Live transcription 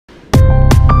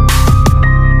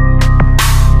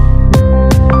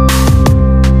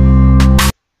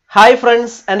Hi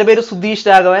friends, എൻ്റെ പേര് സുധീഷ്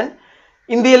രാഘവൻ.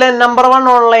 ഇന്ത്യയിലെ നമ്പർ 1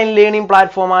 ഓൺലൈൻ ലേണിംഗ്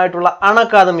പ്ലാറ്റ്ഫോം ആയിട്ടുള്ള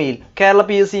അൺഅക്കാദമിയിൽ കേരള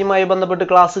PSCയുമായി ബന്ധപ്പെട്ട്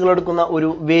ക്ലാസ്സുകൾ എടുക്കുന്ന ഒരു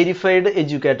വെരിഫൈഡ്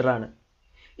എഡ്യൂക്കേറ്റർ ആണ്.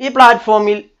 ഈ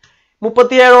പ്ലാറ്റ്ഫോമിൽ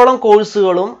 37ഓളം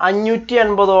കോഴ്സുകളും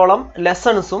 550ഓളം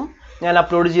ലെസൺസും ഞാൻ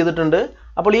അപ്ലോഡ് ചെയ്തിട്ടുണ്ട്.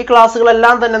 അപ്പോൾ ഈ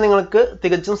ക്ലാസ്സുകളെല്ലാം തന്നെ നിങ്ങൾക്ക്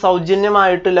തികച്ചും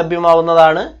സൗജന്യമായിട്ട്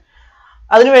ലഭ്യമാവുന്നതാണ്.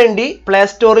 അതിനുവേണ്ടി പ്ലേ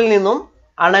സ്റ്റോറിൽ നിന്നും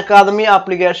അൺഅക്കാദമി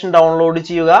ആപ്ലിക്കേഷൻ ഡൗൺലോഡ്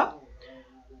ചെയ്യുക.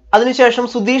 അതിനുശേഷം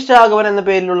സുധീഷ് രാഘവൻ എന്ന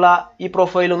പേരിലുള്ള ഈ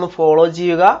പ്രൊഫൈൽ ഒന്ന് ഫോളോ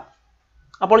ചെയ്യുക.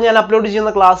 അപ്പോൾ ഞാൻ അപ്ലോഡ്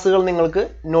ചെയ്യുന്ന ക്ലാസ്സുകൾ നിങ്ങൾക്ക്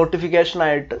നോട്ടിഫിക്കേഷൻ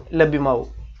ആയിട്ട് ലഭ്യമാവും.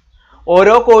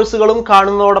 ഓരോ കോഴ്സുകളും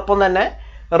കാണുന്നതോടൊപ്പം തന്നെ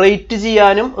റേറ്റ്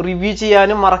ചെയ്യാനും റിവ്യൂ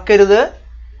ചെയ്യാനും മറക്കരുത്.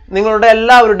 നിങ്ങളുടെ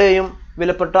എല്ലാവരുടെയും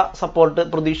വിലപ്പെട്ട സപ്പോർട്ട്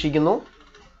പ്രതീക്ഷിക്കുന്നു.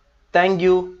 Thank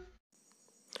you.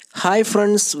 Hi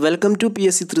friends, welcome to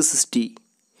PSC 360.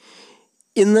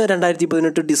 ഇന്ന്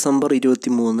 2018 ഡിസംബർ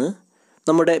 23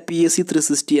 നമ്മുടെ PSC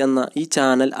 360 എന്ന ഈ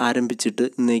ചാനൽ ആരംഭിച്ചിട്ട്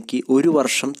ഇന്നേക്ക് 1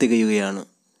 വർഷം തികയുകയാണ്.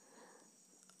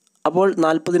 അപ്പോൾ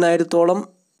 40,000-ഓളം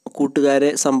കൂട്ടുകാരെ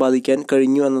സമ്പാദിക്കാൻ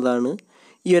കഴിഞ്ഞു എന്നതാണ്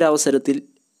ഈ ഒരു അവസരത്തിൽ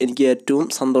എനിക്ക് ഏറ്റവും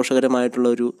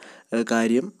സന്തോഷകരമായിട്ടുള്ളൊരു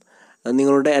കാര്യം.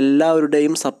 നിങ്ങളുടെ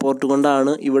എല്ലാവരുടെയും സപ്പോർട്ട്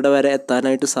കൊണ്ടാണ് ഇവിടെ വരെ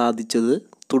എത്താനായിട്ട് സാധിച്ചത്.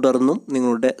 തുടർന്നും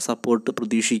നിങ്ങളുടെ സപ്പോർട്ട്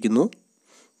പ്രതീക്ഷിക്കുന്നു.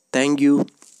 Thank you.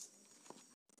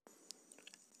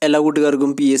 എല്ലാ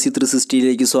കൂട്ടുകാർക്കും PSC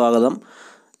 360യിലേക്ക് സ്വാഗതം.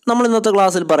 നമ്മൾ ഇന്നത്തെ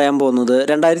ക്ലാസ്സിൽ പറയാൻ പോകുന്നത്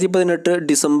 2018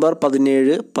 ഡിസംബർ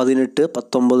 17, 18,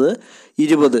 19,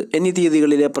 20 എന്നീ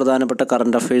തീയതികളിലെ പ്രധാനപ്പെട്ട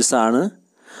കറണ്ട് അഫയേഴ്സ് ആണ്.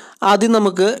 ആദ്യം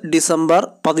നമുക്ക് ഡിസംബർ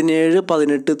 17,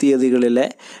 18 തീയതികളിലെ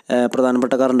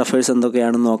പ്രധാനപ്പെട്ട കറണ്ട് അഫയേഴ്സ്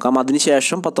എന്തൊക്കെയാണെന്ന് നോക്കാം.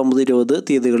 അതിനുശേഷം 19, 20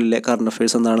 തീയതികളിലെ കറണ്ട്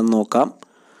അഫയേഴ്സ് എന്താണെന്ന് നോക്കാം.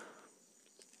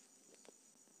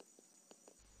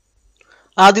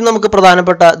 ആദ്യം നമുക്ക്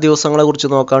പ്രധാനപ്പെട്ട ദിവസങ്ങളെ കുറിച്ച്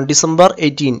നോക്കാം. ഡിസംബർ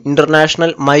 18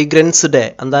 ഇന്റർനാഷണൽ മൈഗ്രൻസ് ഡേ,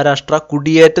 അന്താരാഷ്ട്ര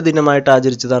കുടിയേറ്റ ദിനമായിട്ട്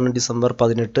ആചരിച്ചതാണ് ഡിസംബർ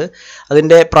 18.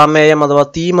 അതിൻ്റെ പ്രമേയം അഥവാ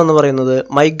തീം എന്ന് പറയുന്നത്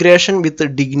മൈഗ്രേഷൻ വിത്ത്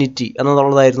ഡിഗ്നിറ്റി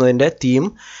എന്നുള്ളതായിരുന്നു അതിൻ്റെ theme.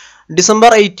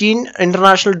 December 18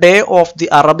 international day of the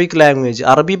Arabic language,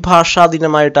 അറബി ഭാഷാ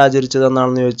ദിനമായിട്ട് ആചരിച്ചത്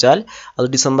എന്നാണെന്ന് ചോദിച്ചാൽ അത്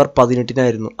ഡിസംബർ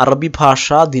 18 അറബി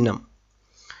ഭാഷാ ദിനം.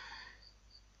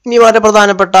 ഇനി വളരെ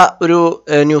പ്രധാനപ്പെട്ട ഒരു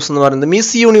ന്യൂസ് എന്ന് പറയുന്നത്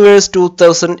മിസ് യൂണിവേഴ്സ്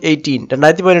 2018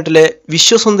 2018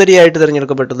 വിശ്വസുന്ദരിയായിട്ട്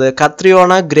തിരഞ്ഞെടുക്കപ്പെട്ടത്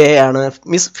കത്രിയോണ ഗ്രേ ആണ്.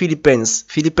 മിസ്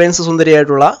ഫിലിപ്പൈൻസ്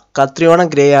സുന്ദരിയായിട്ടുള്ള കത്രിയോണ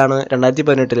ഗ്രേ ആണ്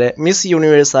 2018 മിസ്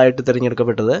യൂണിവേഴ്സ് ആയിട്ട്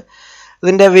തിരഞ്ഞെടുക്കപ്പെട്ടത്.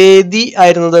 ഇതിൻ്റെ വേദി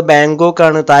ആയിരുന്നത് ബാങ്കോക്ക്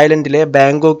ആണ്. തായ്ലൻഡിലെ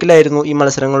ബാങ്കോക്കിലായിരുന്നു ഈ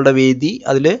മത്സരങ്ങളുടെ വേദി.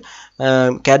 അതിൽ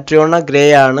കാട്രിയോണ ഗ്രേ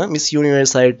ആണ് മിസ്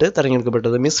യൂണിവേഴ്സ് ആയിട്ട്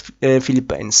തിരഞ്ഞെടുക്കപ്പെട്ടത്. മിസ്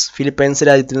ഫിലിപ്പൈൻസ്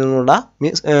രാജ്യത്തിൽ നിന്നുള്ള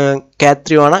മിസ്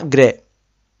കാട്രിയോണ ഗ്രേ.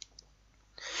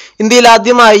 ഇന്ത്യയിൽ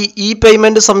ആദ്യമായി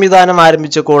പേയ്മെന്റ് സംവിധാനം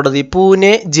ആരംഭിച്ച കോടതി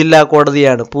പൂനെ ജില്ലാ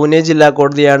കോടതിയാണ്.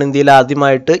 ഇന്ത്യയിൽ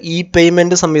ആദ്യമായിട്ട്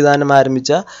പേയ്മെന്റ് സംവിധാനം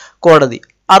ആരംഭിച്ച കോടതി.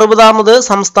 60ാമത്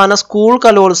സംസ്ഥാന സ്കൂൾ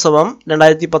കലോത്സവം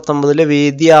 2019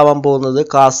 വേദിയാവാൻ പോകുന്നത്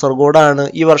കാസർഗോഡാണ്.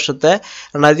 ഈ വർഷത്തെ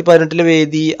 2018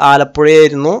 വേദി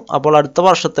ആലപ്പുഴയായിരുന്നു. അപ്പോൾ അടുത്ത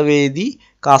വർഷത്തെ വേദി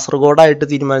കാസർഗോഡായിട്ട്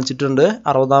തീരുമാനിച്ചിട്ടുണ്ട്.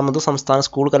 60ാമത് സംസ്ഥാന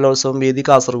സ്കൂൾ കലോത്സവം വേദി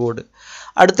കാസർഗോഡ്.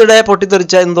 അടുത്തിടെ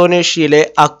പൊട്ടിത്തെറിച്ച ഇന്തോനേഷ്യയിലെ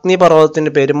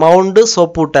അഗ്നിപർവ്വതത്തിൻ്റെ പേര് മൗണ്ട്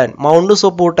സോപ്പൂട്ടാൻ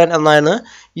എന്നാണ്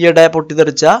ഈയിടെ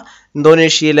പൊട്ടിത്തെറിച്ച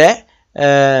ഇന്തോനേഷ്യയിലെ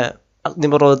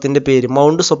അഗ്നിപർവ്വതത്തിൻ്റെ പേര്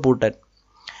മൗണ്ട് സോപ്പൂട്ടാൻ.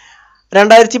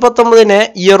 2019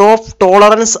 ഇയർ ഓഫ്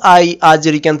ടോളറൻസ് ആയി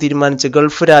ആചരിക്കാൻ തീരുമാനിച്ച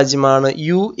ഗൾഫ് രാജ്യമാണ്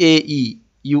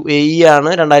UAE ആണ്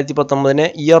 2019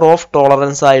 ഇയർ ഓഫ്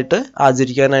ടോളറൻസ് ആയിട്ട്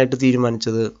ആചരിക്കാനായിട്ട്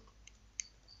തീരുമാനിച്ചത്.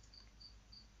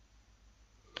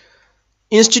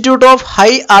 Institute of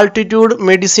high altitude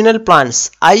medicinal plants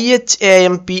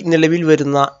IHAMP നിലവിൽ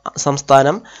വരുന്ന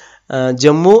സംസ്ഥാനം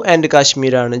Jammu and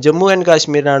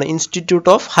കാശ്മീരാണ്. Institute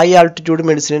of high altitude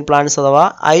medicinal plants അഥവാ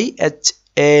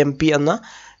IHAMP എന്ന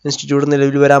ഇൻസ്റ്റിറ്റ്യൂട്ട്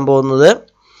നിലവിൽ വരാൻ പോകുന്നത്.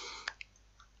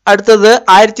 അടുത്തത്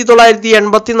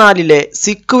 1984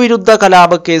 സിഖ് വിരുദ്ധ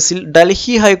കലാപക്കേസിൽ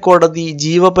ഡൽഹി ഹൈക്കോടതി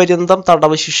ജീവപര്യന്തം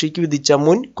തടവ് ശിക്ഷയ്ക്ക് വിധിച്ച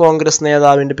മുൻ കോൺഗ്രസ്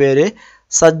നേതാവിൻ്റെ പേര്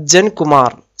സജ്ജൻ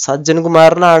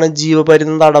കുമാറിനാണ്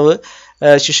ജീവപര്യന്തം തടവ്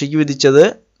ശിക്ഷയ്ക്ക് വിധിച്ചത്.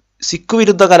 സിഖ്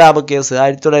വിരുദ്ധ കലാപക്കേസ്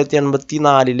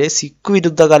 1984 സിഖ്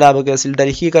വിരുദ്ധ കലാപക്കേസിൽ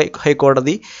ഡൽഹി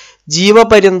ഹൈക്കോടതി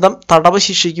ജീവപര്യന്തം തടവ്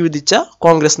ശിക്ഷയ്ക്ക് വിധിച്ച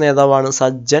കോൺഗ്രസ് നേതാവാണ്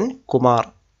സജ്ജൻ കുമാർ.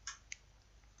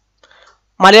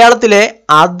 മലയാളത്തിലെ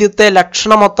ആദ്യത്തെ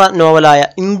ലക്ഷണമൊത്ത നോവലായ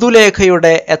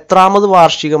ഇന്ദുലേഖയുടെ എത്രാമത്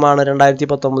വാർഷികമാണ്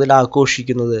 2019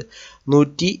 ആഘോഷിക്കുന്നത്?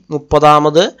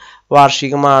 130ാമത്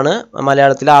വാർഷികമാണ്.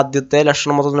 മലയാളത്തിലെ ആദ്യത്തെ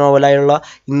ലക്ഷണമൊത്ത നോവലായുള്ള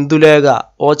ഇന്ദുലേഖ,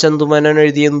 ചന്തുമേനോൻ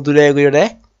എഴുതിയ ഇന്ദുലേഖയുടെ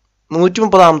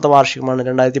 130ാമത്തെ വാർഷികമാണ്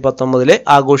 2019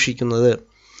 ആഘോഷിക്കുന്നത്.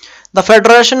 The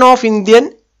federation of Indian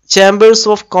chambers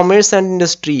of commerce and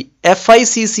industry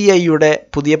FICCIയുടെ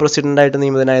പുതിയ പ്രസിഡന്റായിട്ട്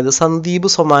നിയമിതനായത് സന്ദീപ്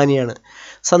സൊമാനിയാണ്.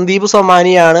 സന്ദീപ്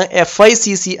സൊമാനിയാണ്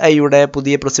FICCIയുടെ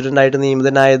പുതിയ പ്രസിഡന്റായിട്ട്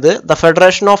നിയമിതനായത്. The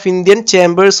federation of Indian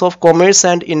chambers of commerce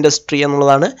and industry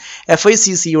എന്നുള്ളതാണ്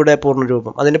FICCIയുടെ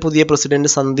പൂർണ്ണരൂപം. അതിൻ്റെ പുതിയ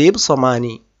പ്രസിഡന്റ് സന്ദീപ്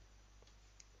സൊമാനി.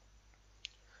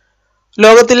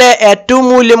 ലോകത്തിലെ ഏറ്റവും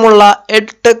മൂല്യമുള്ള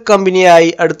എഡ്ടെക് കമ്പനിയായി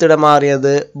അടുത്തിടെ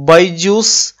മാറിയത്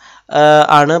ബൈജൂസ്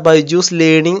ആണ്. ബൈജൂസ്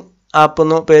ലേണിംഗ് ആപ്പ്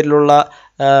എന്ന പേരിലുള്ള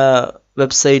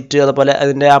വെബ്സൈറ്റ്, അതുപോലെ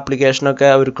അതിൻ്റെ ആപ്ലിക്കേഷനൊക്കെ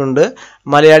അവർക്കുണ്ട്.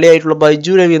 മലയാളിയായിട്ടുള്ള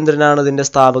ബൈജു രവീന്ദ്രനാണ് ഇതിൻ്റെ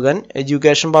സ്ഥാപകൻ.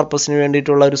 എഡ്യൂക്കേഷൻ പർപ്പസിന്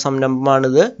വേണ്ടിയിട്ടുള്ള ഒരു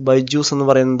സംരംഭമാണിത് ബൈജൂസ് എന്ന്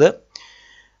പറയുന്നത്.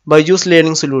 ബൈജൂസ്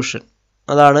ലേണിംഗ് സൊല്യൂഷൻ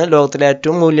അതാണ് ലോകത്തിലെ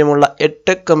ഏറ്റവും മൂല്യമുള്ള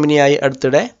എഡ്ടെക് കമ്പനിയായി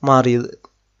അടുത്തിടെ മാറിയത്.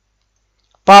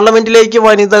 പാർലമെന്റിലേക്ക്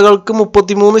വനിതകൾക്ക്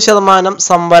 33%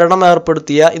 സംവരണം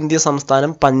ഏർപ്പെടുത്തിയ ഇന്ത്യ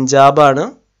സംസ്ഥാനം പഞ്ചാബാണ്.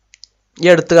 ഈ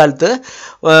അടുത്ത കാലത്ത്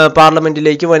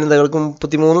പാർലമെന്റിലേക്ക് വനിതകൾക്ക്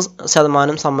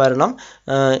 33% സംവരണം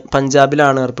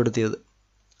പഞ്ചാബിലാണ് ഏർപ്പെടുത്തിയത്.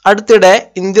 അടുത്തിടെ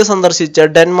ഇന്ത്യ സന്ദർശിച്ച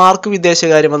ഡെൻമാർക്ക്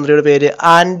വിദേശകാര്യമന്ത്രിയുടെ പേര്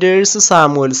ആൻഡേഴ്സ്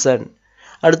സാമുവൽസൺ.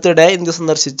 അടുത്തിടെ ഇന്ത്യ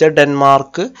സന്ദർശിച്ച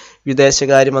Denmark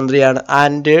വിദേശകാര്യമന്ത്രിയാണ്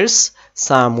Anders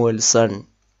Samuelson.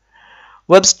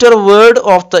 Webster word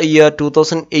of the year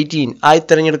 2018 ആയി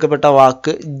തിരഞ്ഞെടുക്കപ്പെട്ട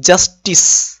വാക്ക്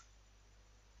justice.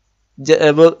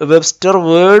 Webster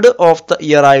word of the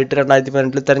year ആയിട്ട്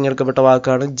 2018 തിരഞ്ഞെടുക്കപ്പെട്ട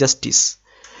വാക്കാണ് ജസ്റ്റിസ്.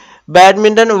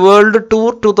 ബാഡ്മിൻ്റൺ വേൾഡ്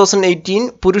ടൂർ 2018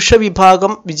 പുരുഷ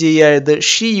വിഭാഗം വിജയിയായത്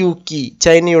ഷിയൂക്കി.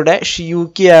 ചൈനയുടെ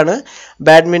ഷിയൂക്കിയാണ്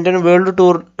ബാഡ്മിൻ്റൺ വേൾഡ്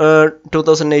ടൂർ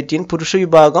 2018 പുരുഷ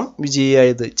വിഭാഗം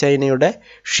വിജയിയായത്. ചൈനയുടെ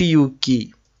ഷിയൂക്കി.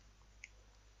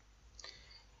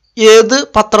 ഏത്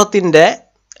പത്രത്തിൻ്റെ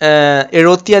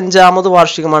 75ാമത്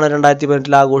വാർഷികമാണ്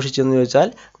 2018 ആഘോഷിച്ചതെന്ന് ചോദിച്ചാൽ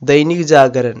ദൈനിക്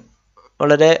ജാഗരൻ.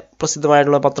 വളരെ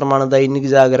പ്രസിദ്ധമായിട്ടുള്ള പത്രമാണ് ദൈനിക്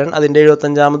ജാഗരൻ. അതിൻ്റെ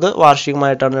 75ാമത്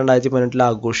വാർഷികമായിട്ടാണ് 2018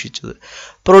 ആഘോഷിച്ചത്.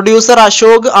 Producer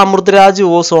Ashok Amritraj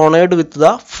was honoured with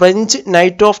the French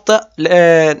knight of the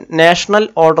national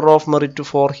order of merit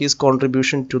for his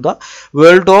contribution to the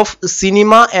world of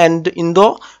cinema and Indo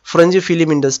French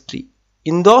film industry.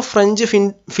 Indo French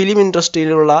film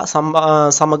ഇൻഡസ്ട്രിയിലുള്ള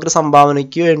സമഗ്ര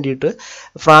സംഭാവനയ്ക്ക് വേണ്ടിയിട്ട്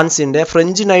ഫ്രാൻസിൻ്റെ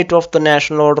French knight of the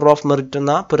national order of merit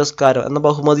എന്ന പുരസ്കാരം എന്ന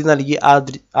ബഹുമതി നൽകി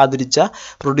ആദരിച്ച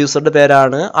പ്രൊഡ്യൂസറുടെ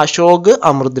പേരാണ് Ashok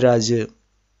Amritraj.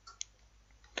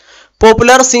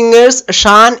 Popular singers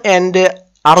Shaan and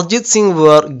Arijit Singh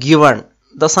where given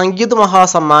the Sangeeth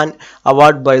മഹാസമ്മാൻ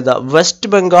award by the west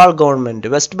Bengal government.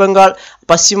 പശ്ചിമ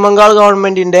ബംഗാൾ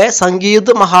ഗവൺമെൻറ്റിൻ്റെ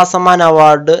Sangeeth മഹാസമ്മാൻ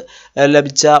award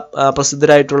ലഭിച്ച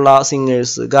പ്രസിദ്ധരായിട്ടുള്ള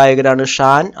സിംഗേഴ്സ് ഗായകരാണ്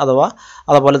ഷാൻ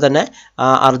അതുപോലെ തന്നെ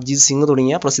അർജിത് സിംഗ്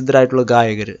തുടങ്ങിയ പ്രസിദ്ധരായിട്ടുള്ള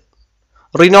ഗായകർ.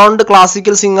 റിനോൺഡ്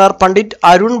classical singer Pandit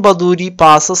Arun Bhadauria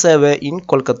passes away in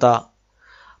Kolkata.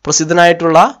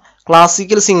 പ്രസിദ്ധനായിട്ടുള്ള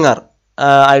classical singer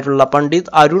ആയിട്ടുള്ള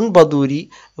പണ്ഡിറ്റ് അരുൺ ബദൂരി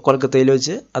കൊൽക്കത്തയിൽ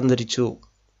വെച്ച് അന്തരിച്ചു.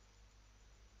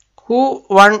 Who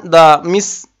won the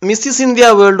Mrs. India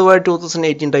Worldwide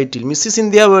 2018 title? Mrs.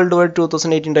 India Worldwide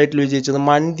 2018 title വിജയിച്ചത്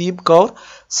മൻദീപ് കൗർ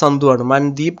സന്ധു ആണ്.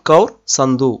 Mandeep Kaur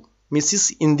Sandhu. Mrs.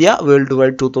 India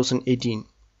Worldwide 2018.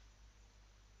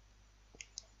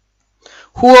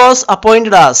 Who was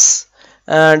appointed as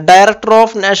Director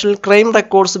of National Crime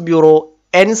Records Bureau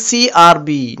NCRB?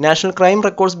 National crime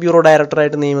records bureau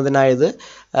ഡയറക്ടറായിട്ട് നിയമിതനായത്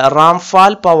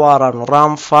റാംഫാൽ Pawar ആണ്.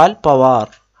 റാംഫാൽ Pawar.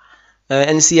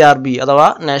 NCRB അഥവാ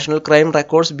national crime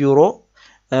records bureau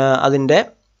അതിൻ്റെ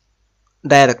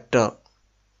director.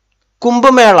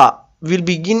 Kumbh Mela will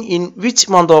begin in which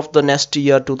month of the next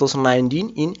year 2019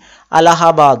 in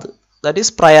Allahabad, that is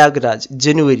Prayagraj.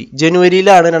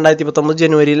 ജനുവരിയിലാണ് 2019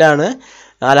 ജനുവരിയിലാണ്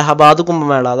Allahabad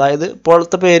Kumbh Mela, അതായത്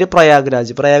ഇപ്പോഴത്തെ പേര്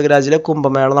പ്രയാഗ്രാജിലെ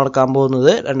കുംഭമേള നടക്കാൻ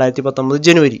പോകുന്നത് 2019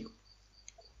 ജനുവരി.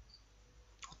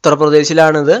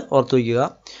 ഉത്തർപ്രദേശിലാണിത്, ഓർത്തു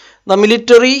വയ്ക്കുക. The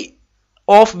military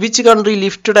of which country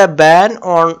lifted a ban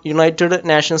on United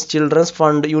Nations Children's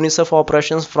Fund UNICEF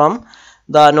operations from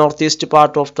the northeast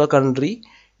part of the country?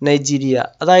 Nigeria.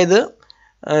 അതായത്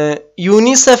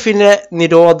യൂണിസെഫിൻ്റെ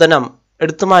നിരോധനം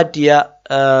എടുത്തു മാറ്റിയ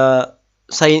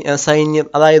സൈന്യം,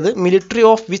 അതായത് മിലിറ്ററി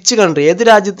ഓഫ് വിച്ച് കൺട്രി, ഏത്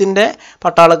രാജ്യത്തിൻ്റെ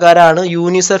പട്ടാളക്കാരാണ്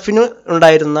യൂണിസെഫിന്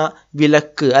ഉണ്ടായിരുന്ന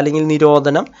വിലക്ക് അല്ലെങ്കിൽ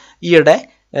നിരോധനം ഈയിടെ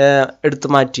എടുത്തു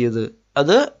മാറ്റിയത്?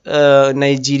 അത്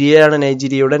നൈജീരിയയാണ്.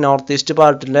 നൈജീരിയയുടെ നോർത്ത് ഈസ്റ്റ്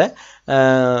പാർട്ടിലെ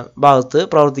ഭാഗത്ത്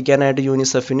പ്രവർത്തിക്കാനായിട്ട്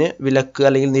യൂണിസെഫിന് വിലക്ക്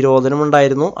അല്ലെങ്കിൽ നിരോധനം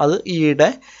ഉണ്ടായിരുന്നു. അത് ഈയിടെ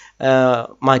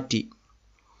മാറ്റി.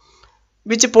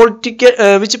 which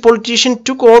politician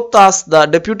took oath as the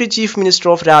Deputy Chief Minister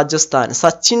of Rajasthan?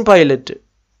 Sachin Pilot.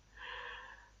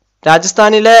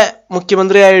 രാജസ്ഥാനിലെ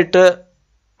മുഖ്യമന്ത്രിയായിട്ട്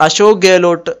അശോക്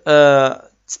ഗെഹ്ലോട്ട്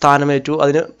സ്ഥാനമേറ്റു.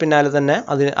 അതിന് പിന്നാലെ തന്നെ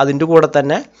അതിൻ്റെ കൂടെ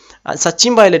തന്നെ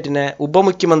സച്ചിൻ പൈലറ്റിനെ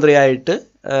ഉപമുഖ്യമന്ത്രിയായിട്ട്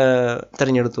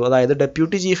തിരഞ്ഞെടുത്തു. അതായത്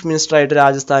ഡെപ്യൂട്ടി ചീഫ് മിനിസ്റ്റർ ആയിട്ട്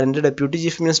രാജസ്ഥാനിൻ്റെ ഡെപ്യൂട്ടി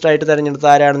ചീഫ് മിനിസ്റ്റർ ആയിട്ട് തിരഞ്ഞെടുത്ത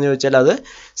ആരാണെന്ന് ചോദിച്ചാൽ അത്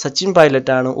സച്ചിൻ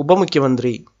പൈലറ്റ് ആണ്,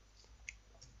 ഉപമുഖ്യമന്ത്രി.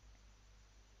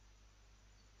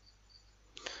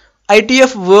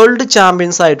 ITF വേൾഡ്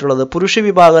ചാമ്പ്യൻസ് ആയിട്ടുള്ളത് പുരുഷ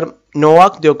വിഭാഗം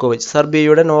നോവാക് ദ്യോക്കോവിച്ച്,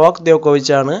 സെർബിയയുടെ നോവാക്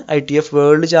ദ്യോക്കോവിച്ച് ആണ് ITF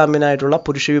വേൾഡ് ചാമ്പ്യൻ ആയിട്ടുള്ള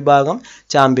പുരുഷ വിഭാഗം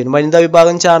ചാമ്പ്യൻ. വനിതാ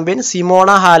വിഭാഗം ചാമ്പ്യൻ സിമോണ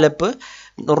ഹാലപ്പ്,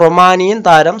 റൊമാനിയൻ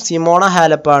താരം സിമോണ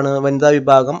ഹാലപ്പാണ് വനിതാ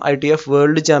വിഭാഗം ITF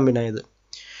വേൾഡ് ചാമ്പ്യൻ ആയത്.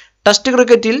 ടെസ്റ്റ്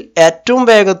ക്രിക്കറ്റിൽ ഏറ്റവും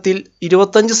വേഗത്തിൽ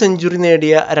 25 സെഞ്ചുറി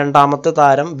നേടിയ രണ്ടാമത്തെ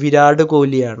താരം വിരാട്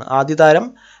കോഹ്ലിയാണ്. ആദ്യ താരം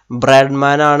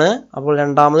ബ്രാഡ്മാൻ ആണ്, അപ്പോൾ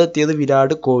രണ്ടാമത് എത്തിയത്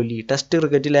വിരാട് കോഹ്ലി. ടെസ്റ്റ്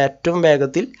ക്രിക്കറ്റിൽ ഏറ്റവും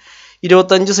വേഗത്തിൽ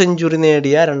 25 സെഞ്ചുറി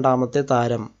നേടിയ രണ്ടാമത്തെ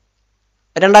താരം.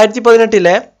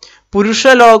 2018 പുരുഷ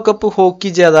ലോകകപ്പ് ഹോക്കി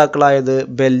ജേതാക്കളായത്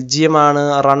ബെൽജിയമാണ്.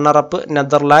 റണ്ണറപ്പ്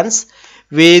നെതർലാൻഡ്സ്,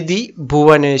 വേദി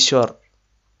Bhubaneswar.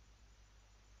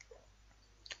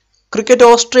 Cricket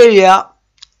Australia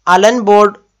Allen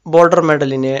border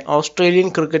മെഡലിനെ Australian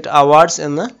cricket awards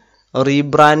എന്ന്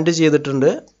റീബ്രാൻഡ് ചെയ്തിട്ടുണ്ട്.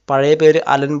 പഴയ പേര്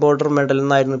അലൻ ബോർഡർ മെഡൽ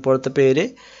എന്നായിരുന്നു, ഇപ്പോഴത്തെ പേര്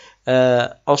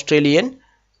ഓസ്ട്രേലിയൻ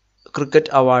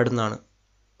ക്രിക്കറ്റ് അവാർഡ് എന്നാണ്.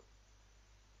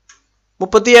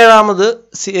 37ാമത്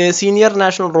സീനിയർ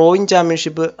നാഷണൽ റോയിങ്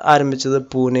ചാമ്പ്യൻഷിപ്പ് ആരംഭിച്ചത്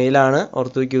പൂനെയിലാണ്,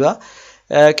 ഓർത്തു വയ്ക്കുക.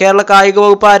 കേരള കായിക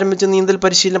വകുപ്പ് ആരംഭിച്ച നീന്തൽ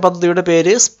പരിശീലന പദ്ധതിയുടെ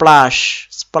പേര്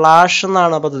സ്പ്ലാഷ്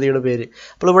എന്നാണ് ആ പദ്ധതിയുടെ പേര്.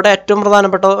 അപ്പോൾ ഇവിടെ ഏറ്റവും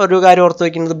പ്രധാനപ്പെട്ട ഒരു കാര്യം ഓർത്തു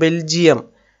വയ്ക്കുന്നത് ബെൽജിയം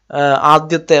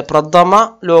ആദ്യത്തെ പ്രഥമ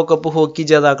ലോകകപ്പ് ഹോക്കി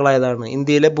ജേതാക്കളായതാണ്.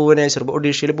 ഇന്ത്യയിലെ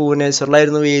ഒഡീഷയിലെ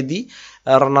ഭുവനേശ്വറിലായിരുന്നു വേദി.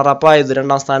 റണ്ണറപ്പ് ആയത്,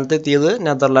 രണ്ടാം സ്ഥാനത്ത് എത്തിയത്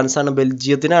നെതർലാൻഡ്സ് ആണ്.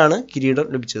 ബെൽജിയത്തിനാണ് കിരീടം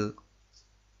ലഭിച്ചത്.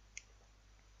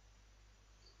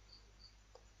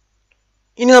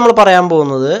 ഇനി നമ്മൾ പറയാൻ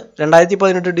പോകുന്നത്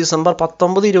 2018 ഡിസംബർ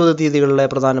 19, 20 തീയതികളിലെ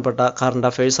പ്രധാനപ്പെട്ട കറണ്ട്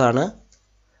അഫയേഴ്സ് ആണ്.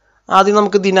 ആദ്യം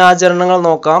നമുക്ക് ദിനാചരണങ്ങൾ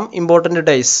നോക്കാം. Important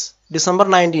days. ഡിസംബർ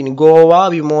 19 ഗോവ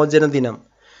വിമോചന ദിനം.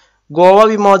 ഗോവ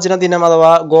വിമോചന ദിനം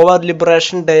അഥവാ ഗോവ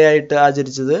ലിബറേഷൻ ഡേ ആയിട്ട്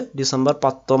ആചരിച്ചത് ഡിസംബർ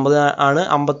 19 ആണ്.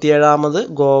 57ാമത്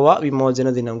ഗോവ വിമോചന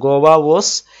ദിനം. Goa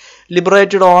was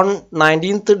liberated on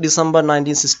 19th December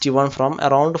 1961 from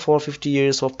around 450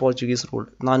 years of Portuguese rule.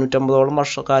 450ഓളം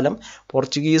വർഷക്കാലം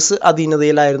പോർച്ചുഗീസ്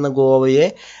അധീനതയിലായിരുന്ന ഗോവയെ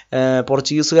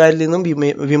പോർച്ചുഗീസുകാരിൽ നിന്നും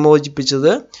വിമോചിപ്പിച്ചത്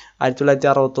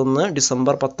 1961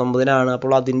 ഡിസംബർ 19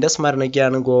 അപ്പോൾ അതിൻ്റെ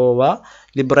സ്മരണയ്ക്കാണ് ഗോവ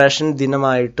ലിബറേഷൻ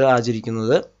ദിനമായിട്ട്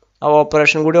ആചരിക്കുന്നത്. ആ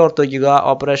ഓപ്പറേഷൻ കൂടി ഓർത്തു വയ്ക്കുക.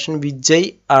 ഓപ്പറേഷൻ വിജയ്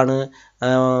ആണ്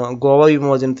ഗോവ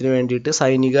വിമോചനത്തിന് വേണ്ടിയിട്ട്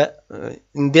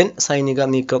ഇന്ത്യൻ സൈനിക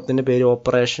നീക്കത്തിൻ്റെ പേര്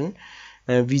ഓപ്പറേഷൻ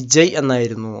വിജയ്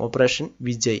എന്നായിരുന്നു. ഓപ്പറേഷൻ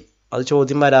വിജയ്. അത്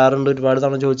ചോദ്യം വരാറുണ്ട്, ഒരുപാട്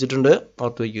തവണ ചോദിച്ചിട്ടുണ്ട്,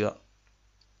 ഓർത്തു വയ്ക്കുക.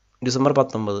 ഡിസംബർ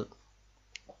 19.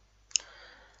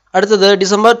 അടുത്തത്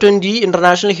December 20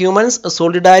 international humans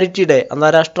solidarity day,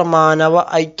 അന്താരാഷ്ട്ര മാനവ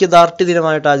ഐക്യദാർഢ്യ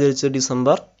ദിനമായിട്ട് ആചരിച്ചത്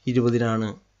December 20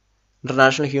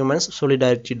 international humans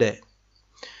solidarity day.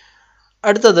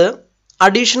 അടുത്തത്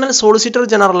അഡീഷണൽ സോളിസിറ്റർ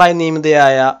ജനറലായി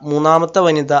നിയമിതയായ മൂന്നാമത്തെ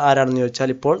വനിത ആരാണെന്ന്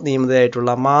ചോദിച്ചാൽ ഇപ്പോൾ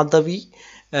നിയമിതയായിട്ടുള്ള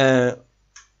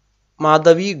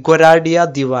മാധവി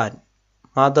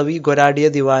ഗൊരാഡിയ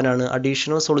ദിവാനാണ്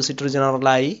അഡീഷണൽ സോളിസിറ്റർ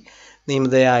ജനറലായി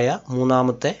നിയമിതയായ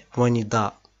മൂന്നാമത്തെ വനിത.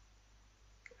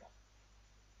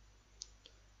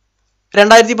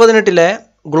 2018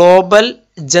 ഗ്ലോബൽ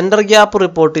ജെൻഡർ ഗ്യാപ്പ്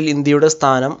റിപ്പോർട്ടിൽ ഇന്ത്യയുടെ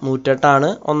സ്ഥാനം 108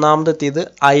 ഒന്നാമതെത്തിയത്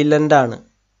ഐലൻഡാണ്.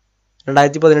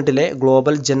 2018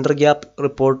 ഗ്ലോബൽ ജെൻഡർ ഗ്യാപ്പ്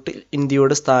റിപ്പോർട്ടിൽ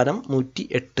ഇന്ത്യയുടെ സ്ഥാനം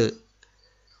 108.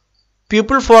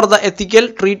 People for the ethical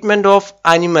treatment of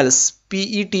animals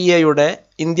PETA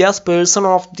India's person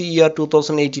of the year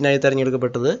 2018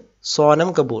 തിരഞ്ഞെടുക്കപ്പെട്ടത് സോനം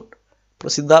കപൂർ.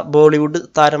 പ്രസിദ്ധ ബോളിവുഡ്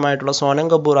താരമായിട്ടുള്ള സോനം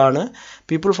കപൂർ ആണ്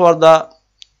people for the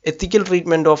ethical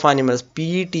treatment of animals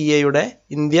PETA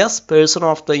India's person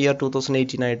of the year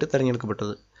 2018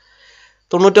 തിരഞ്ഞെടുക്കപ്പെട്ടത്.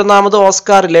 91ാമത്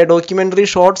ഓസ്കാറിലെ ഡോക്യുമെൻ്ററി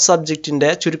ഷോർട്ട് സബ്ജക്റ്റിൻ്റെ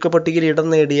ചുരുക്കപ്പട്ടികയിൽ ഇടം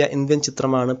നേടിയ Indian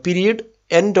ചിത്രമാണ് പീരീഡ്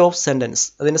എൻഡ് ഓഫ് സെൻറ്റൻസ്.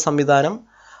 അതിൻ്റെ സംവിധാനം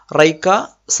റൈക്ക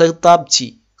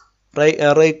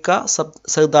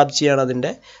സഹ്താബ്ജിയാണ് അതിൻ്റെ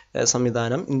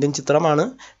സംവിധാനം. ഇന്ത്യൻ ചിത്രമാണ്.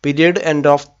 പീരീഡ് എൻഡ്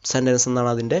ഓഫ് സെൻറ്റൻസ് എന്നാണ്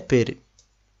അതിൻ്റെ പേര്.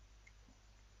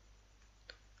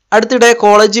 അടുത്തിടെ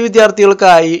കോളേജ്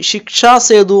വിദ്യാർത്ഥികൾക്കായി ശിക്ഷാ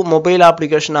സേതു മൊബൈൽ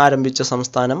ആപ്ലിക്കേഷൻ ആരംഭിച്ച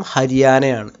സംസ്ഥാനം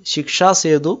ഹരിയാനയാണ്. ശിക്ഷാ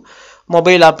സേതു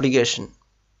മൊബൈൽ ആപ്ലിക്കേഷൻ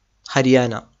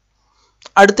ഹരിയാന.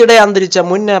 അടുത്തിടെ അന്തരിച്ച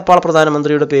മുൻ നേപ്പാൾ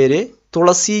പ്രധാനമന്ത്രിയുടെ പേര്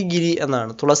തുളസിഗിരി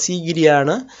എന്നാണ്.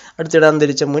 തുളസിഗിരിയാണ് അടുത്തിടെ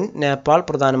അന്തരിച്ച മുൻ നേപ്പാൾ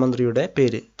പ്രധാനമന്ത്രിയുടെ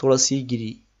പേര്,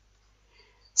 തുളസിഗിരി.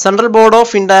 Central board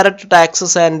of indirect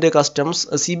taxes and customs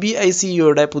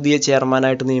CBICയുടെ പുതിയ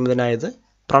ചെയർമാനായിട്ട് നിയമിതനായത്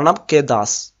പ്രണബ് കെ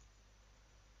ദാസ്.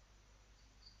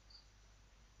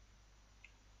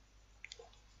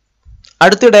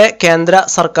 അടുത്തിടെ കേന്ദ്ര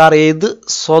സർക്കാർ ഏത്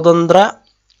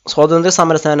സ്വാതന്ത്ര്യ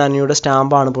സമരസേനാനിയുടെ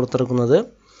സ്റ്റാമ്പാണ് പുറത്തിറക്കുന്നത്?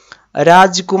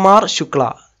 രാജ്കുമാർ ശുക്ല.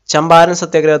 ചമ്പാരൻ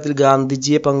സത്യാഗ്രഹത്തിൽ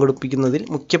ഗാന്ധിജിയെ പങ്കെടുപ്പിക്കുന്നതിൽ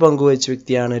മുഖ്യ പങ്കുവഹിച്ച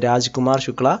വ്യക്തിയാണ് രാജ്കുമാർ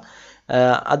ശുക്ല.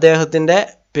 അദ്ദേഹത്തിൻ്റെ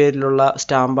പേരിലുള്ള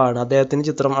സ്റ്റാമ്പാണ്, അദ്ദേഹത്തിൻ്റെ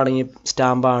ചിത്രം അടങ്ങിയ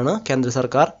സ്റ്റാമ്പാണ് കേന്ദ്ര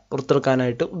സർക്കാർ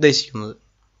പുറത്തിറക്കാനായിട്ട് ഉദ്ദേശിക്കുന്നത്.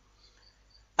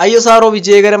 ISRO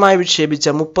വിജയകരമായി വിക്ഷേപിച്ച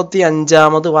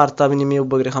 35ാമത് വാർത്താവിനിമയ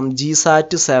ഉപഗ്രഹം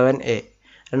GSAT 7A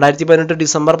 2018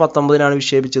 ഡിസംബർ 19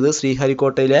 വിക്ഷേപിച്ചത്.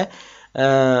 ശ്രീഹരിക്കോട്ടയിലെ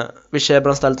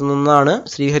വിക്ഷേപണ സ്ഥലത്തു നിന്നാണ്,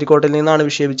 ശ്രീഹരിക്കോട്ടയിൽ നിന്നാണ്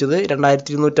വിക്ഷേപിച്ചത്.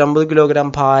 2250 കിലോഗ്രാം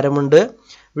ഭാരമുണ്ട്.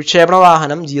 വിക്ഷേപണ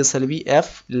വാഹനം GSLV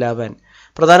F-11.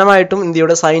 പ്രധാനമായിട്ടും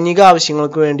ഇന്ത്യയുടെ സൈനിക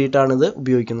ആവശ്യങ്ങൾക്ക് വേണ്ടിയിട്ടാണ് ഇത്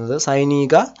ഉപയോഗിക്കുന്നത്.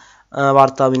 സൈനിക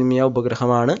വാർത്താവിനിമയ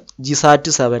ഉപഗ്രഹമാണ് GSAT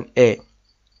 7A.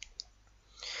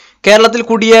 കേരളത്തിൽ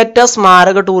കുടിയേറ്റ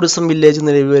സ്മാരക ടൂറിസം വില്ലേജ്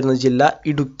നിലവിൽ വരുന്ന ജില്ല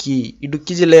ഇടുക്കി.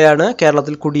 ഇടുക്കി ജില്ലയാണ്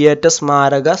കേരളത്തിൽ കുടിയേറ്റ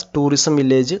സ്മാരക ടൂറിസം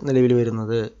വില്ലേജ് നിലവിൽ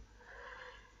വരുന്നത്.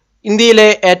 ഇന്ത്യയിലെ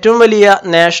ഏറ്റവും വലിയ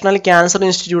നാഷണൽ ക്യാൻസർ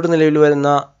ഇൻസ്റ്റിറ്റ്യൂട്ട് നിലവിൽ വരുന്ന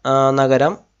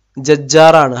നഗരം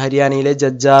ജജ്ജാറാണ്. ഹരിയാനയിലെ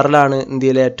ജജ്ജാറിലാണ്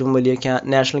ഇന്ത്യയിലെ ഏറ്റവും വലിയ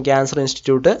നാഷണൽ ക്യാൻസർ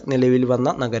ഇൻസ്റ്റിറ്റ്യൂട്ട് നിലവിൽ വന്ന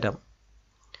നഗരം.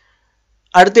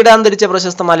 അടുത്തിടെ അന്തരിച്ച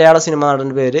പ്രശസ്ത മലയാള സിനിമാ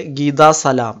നടൻ്റെ പേര് ഗീതാ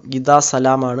സലാം. ഗീതാ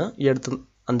സലാമാണ് ഈ അടുത്ത്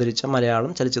അന്തരിച്ച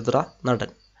മലയാളം ചലച്ചിത്ര നടൻ.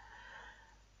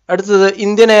 അടുത്തത്,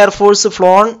 Indian air force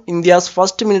flown India's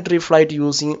first military flight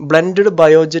using blended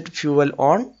ബയോജെറ്റ് fuel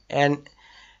on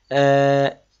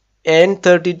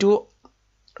AN-32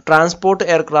 transport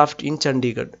aircraft in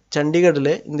Chandigarh. ചണ്ഡീഗഡിൽ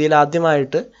ഇന്ത്യയിൽ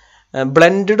ആദ്യമായിട്ട്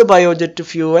ബ്ലെൻഡഡ് ബയോജെറ്റ്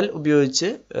ഫ്യൂവൽ ഉപയോഗിച്ച്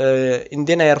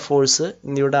ഇന്ത്യൻ എയർഫോഴ്സ്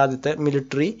ഇന്ത്യയുടെ ആദ്യത്തെ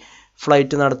മിലിറ്ററി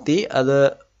ഫ്ലൈറ്റ് നടത്തി. അത്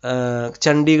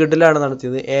ചണ്ഡീഗഡിലാണ്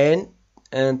നടത്തിയത്.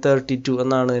 AN-32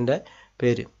 എന്നാണ് ഇതിൻ്റെ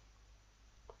പേര്.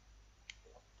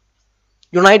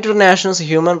 United Nations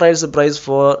Human Rights Prize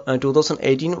for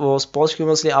 2018 was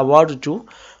posthumously awarded to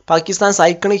Pakistan's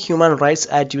iconic human rights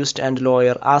activist and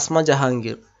lawyer asthma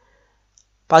Jahangir.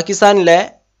 പാകിസ്ഥാനിലെ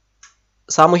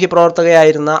സാമൂഹ്യ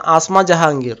പ്രവർത്തകയായിരുന്ന ആസ്മ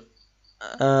ജഹാംഗീർ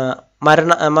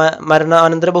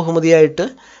മരണാനന്തര ബഹുമതിയായിട്ട്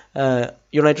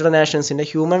United നാഷൻസിൻ്റെ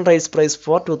human rights price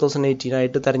four 2018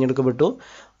 ആയിട്ട് തിരഞ്ഞെടുക്കപ്പെട്ടു.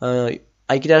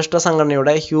 ഐക്യരാഷ്ട്ര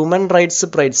സംഘടനയുടെ ഹ്യൂമൻ റൈറ്റ്സ്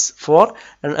പ്രൈസ് ഫോർ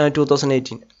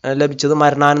 2018 ലഭിച്ചത്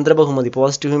മരണാനന്തര ബഹുമതി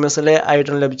പോസ്റ്റ്ഹ്യൂമസ്ലി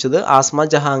ആയിട്ടാണ് ലഭിച്ചത് ആസ്മ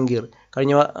ജഹാംഗീർ.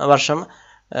 കഴിഞ്ഞ വർഷം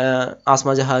ആസ്മ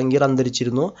ജഹാംഗീർ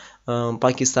അന്തരിച്ചിരുന്നു.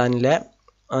 പാകിസ്ഥാനിലെ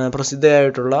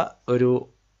പ്രസിദ്ധയായിട്ടുള്ള ഒരു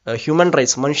ഹ്യൂമൻ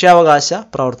റൈറ്റ്സ് മനുഷ്യാവകാശ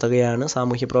പ്രവർത്തകയാണ്,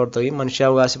 സാമൂഹ്യ പ്രവർത്തകയും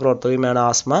മനുഷ്യാവകാശ പ്രവർത്തകയുമാണ്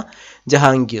asthma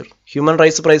Jahangir. Human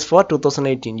rights price four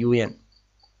 2018 UN.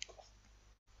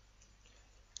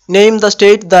 Name the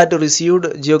state that received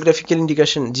geographical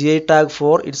indication GI tag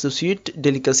for its sweet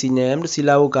delicacy named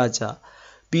Silao Gaja.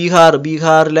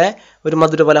 ബീഹാറിലെ ഒരു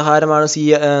മധുര പലഹാരമാണ്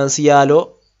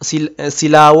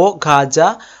സിലാവോ ഖാജ.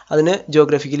 അതിന്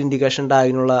ജോഗ്രഫിക്കൽ ഇൻഡിക്കേഷൻ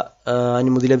ടാഗിനുള്ള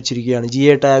അനുമതി ലഭിച്ചിരിക്കുകയാണ്,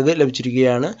 GI tag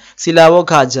ലഭിച്ചിരിക്കുകയാണ്. സിലാവോ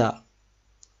Khawaja.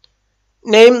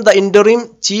 Name the interim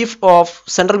chief of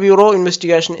Central Bureau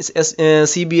Investigation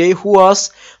CBI who was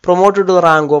promoted to the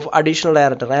rank of additional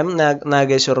director. M.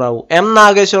 Nageshwar Rao. M.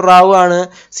 Nageshwar Rao ആണ്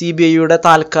CBIയുടെ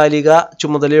താൽക്കാലിക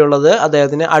ചുമതലയുള്ളത്.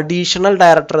 അദ്ദേഹത്തിന് additional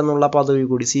director എന്നുള്ള പദവി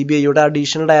കൂടി, CBIയുടെ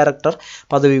അഡീഷണൽ ഡയറക്ടർ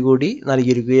പദവി കൂടി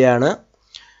നൽകിയിരിക്കുകയാണ്.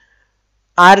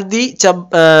 Ardi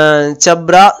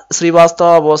Chabra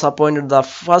Srivastava was appointed the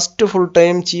first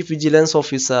full-time Chief Vigilance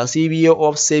Officer CBO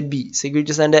of SEBI,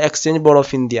 Securities and Exchange Board of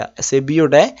India.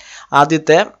 SEBIയുടെ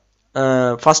ആദ്യത്തെ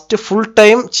first full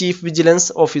time chief vigilance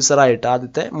ഓഫീസറായിട്ട്,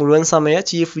 ആദ്യത്തെ മുഴുവൻ സമയ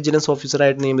ചീഫ് വിജിലൻസ്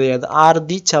ഓഫീസറായിട്ട് നിയമിതയായത്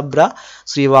ആർദി ചബ്ര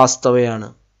ശ്രീവാസ്തവയാണ്.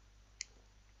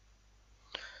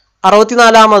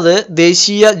 64ാമത്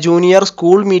ദേശീയ ജൂനിയർ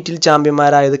സ്കൂൾ മീറ്റിൽ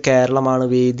ചാമ്പ്യന്മാരായത് കേരളമാണ്.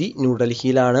 വേദി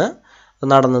ന്യൂഡൽഹിയിലാണ്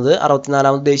നടന്നത്.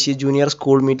 64ാമത് ദേശീയ ജൂനിയർ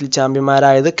സ്കൂൾ മീറ്റിൽ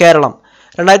ചാമ്പ്യന്മാരായത് കേരളം.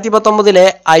 2019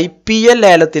 IPL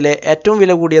ലേലത്തിലെ ഏറ്റവും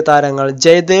വില കൂടിയ താരങ്ങൾ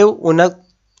ജയദേവ്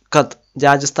ഉനദ്കത്ത്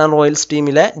രാജസ്ഥാൻ റോയൽസ്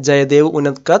ടീമിലെ ജയദേവ്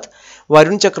ഉനദ്കത്ത്,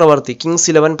 വരുൺ ചക്രവർത്തി കിങ്സ്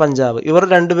 11 പഞ്ചാബ്. ഇവർ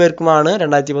രണ്ടുപേർക്കുമാണ്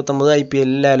 2019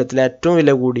 IPL ലേലത്തിലെ ഏറ്റവും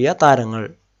വില കൂടിയ താരങ്ങൾ.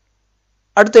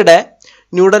 അടുത്തിടെ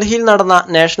ന്യൂഡൽഹിയിൽ നടന്ന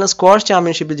നാഷണൽ സ്ക്വാഷ്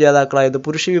ചാമ്പ്യൻഷിപ്പിൽ ജേതാക്കളായത്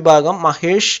പുരുഷ വിഭാഗം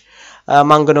മഹേഷ്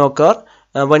മംഗനോക്കർ,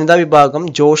 വനിതാ വിഭാഗം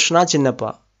ജോഷ്ന ചിന്നപ്പ.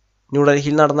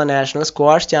 ന്യൂഡൽഹിയിൽ നടന്ന നാഷണൽ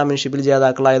സ്ക്വാഷ് ചാമ്പ്യൻഷിപ്പിൽ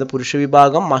ജേതാക്കളായത് പുരുഷ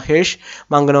വിഭാഗം മഹേഷ്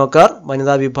മംഗനോക്കർ,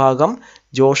 വനിതാ വിഭാഗം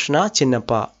ജോഷ്ന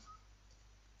ചിന്നപ്പ.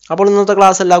 അപ്പോൾ ഇന്നത്തെ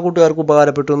ക്ലാസ് എല്ലാ കൂട്ടുകാർക്കും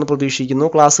ഉപകാരപ്പെട്ടു എന്ന് പ്രതീക്ഷിക്കുന്നു.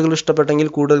 ക്ലാസ്സുകൾ ഇഷ്ടപ്പെട്ടെങ്കിൽ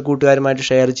കൂടുതൽ കൂട്ടുകാരുമായിട്ട്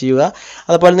ഷെയർ ചെയ്യുക.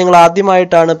 അതുപോലെ നിങ്ങൾ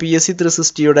ആദ്യമായിട്ടാണ് PSC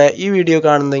 360യുടെ ഈ വീഡിയോ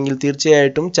കാണുന്നതെങ്കിൽ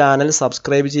തീർച്ചയായിട്ടും ചാനൽ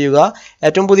സബ്സ്ക്രൈബ് ചെയ്യുക.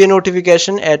 ഏറ്റവും പുതിയ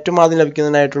നോട്ടിഫിക്കേഷൻ ഏറ്റവും ആദ്യം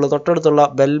ലഭിക്കുന്നതിനായിട്ടുള്ള തൊട്ടടുത്തുള്ള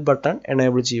ബെൽ ബട്ടൺ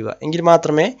എനേബിൾ ചെയ്യുക. എങ്കിൽ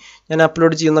മാത്രമേ ഞാൻ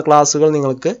അപ്ലോഡ് ചെയ്യുന്ന ക്ലാസ്സുകൾ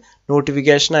നിങ്ങൾക്ക്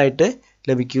നോട്ടിഫിക്കേഷനായിട്ട്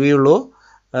ലഭിക്കുകയുള്ളൂ.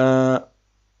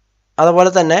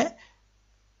 അതുപോലെ തന്നെ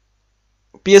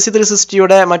PSC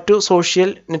 360യുടെ മറ്റു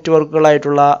social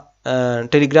നെറ്റ്വർക്കുകളായിട്ടുള്ള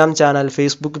Telegram channel,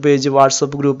 Facebook page,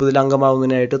 WhatsApp group ഇതിൽ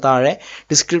അംഗമാവുന്നതിനായിട്ട് താഴെ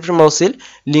ഡിസ്ക്രിപ്ഷൻ ബോക്സിൽ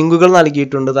ലിങ്കുകൾ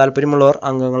നൽകിയിട്ടുണ്ട്. താല്പര്യമുള്ളവർ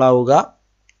അംഗങ്ങളാവുക.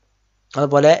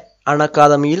 അതുപോലെ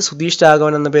അൺഅക്കാദമിയിൽ സുധീഷ്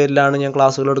രാഘവൻ എന്ന പേരിലാണ് ഞാൻ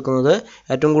ക്ലാസ്സുകൾ എടുക്കുന്നത്.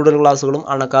 ഏറ്റവും കൂടുതൽ ക്ലാസ്സുകളും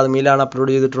അൺഅക്കാദമിയിലാണ്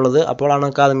അപ്ലോഡ് ചെയ്തിട്ടുള്ളത്. അപ്പോൾ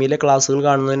അൺഅക്കാദമിയിലെ ക്ലാസ്സുകൾ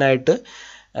കാണുന്നതിനായിട്ട്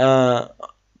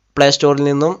പ്ലേ സ്റ്റോറിൽ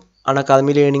നിന്നും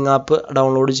അൺഅക്കാദമി ലേണിംഗ് ആപ്പ്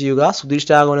ഡൗൺലോഡ് ചെയ്യുക. സുധീഷ്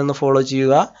രാഘവൻ എന്ന് ഫോളോ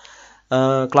ചെയ്യുക.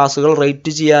 ക്ലാസ്സുകൾ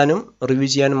റേറ്റ് ചെയ്യാനും റിവ്യൂ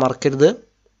ചെയ്യാനും മറക്കരുത്.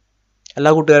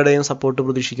 എല്ലാ കൂട്ടുകാരുടെയും സപ്പോർട്ട്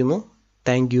പ്രതീക്ഷിക്കുന്നു.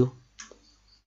 Thank you.